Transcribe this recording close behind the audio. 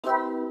The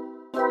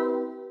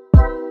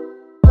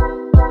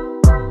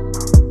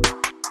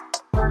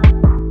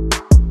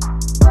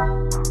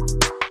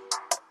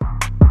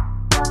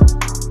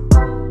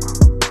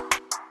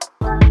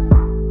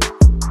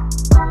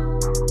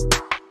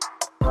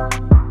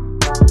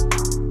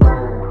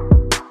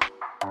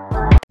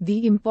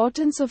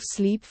importance of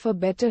sleep for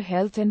better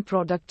health and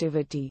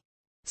productivity.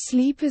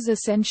 Sleep is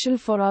essential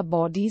for our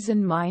bodies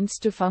and minds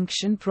to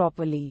function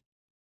properly.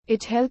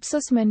 It helps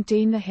us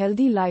maintain a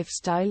healthy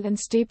lifestyle and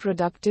stay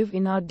productive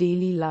in our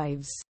daily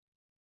lives.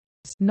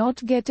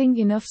 Not getting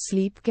enough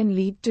sleep can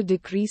lead to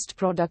decreased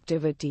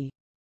productivity,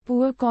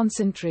 poor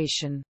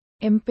concentration,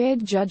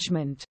 impaired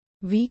judgment,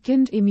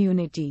 weakened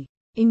immunity,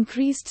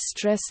 increased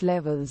stress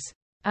levels,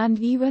 and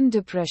even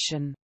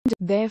depression.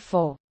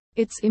 Therefore,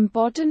 it's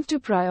important to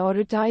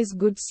prioritize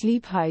good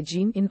sleep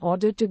hygiene in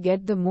order to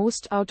get the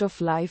most out of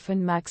life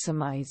and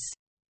maximize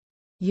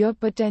your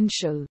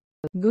potential.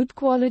 Good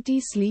quality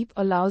sleep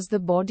allows the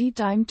body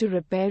time to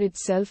repair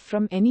itself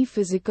from any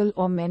physical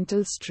or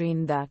mental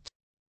strain that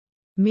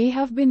may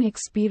have been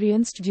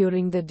experienced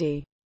during the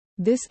day.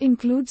 This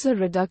includes a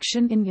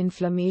reduction in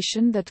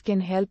inflammation that can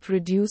help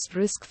reduce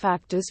risk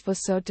factors for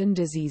certain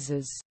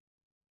diseases,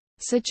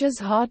 such as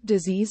heart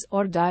disease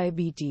or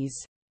diabetes.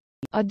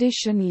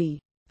 Additionally,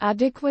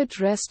 adequate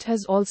rest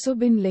has also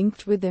been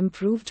linked with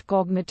improved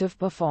cognitive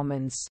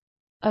performance,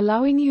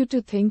 allowing you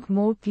to think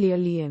more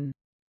clearly and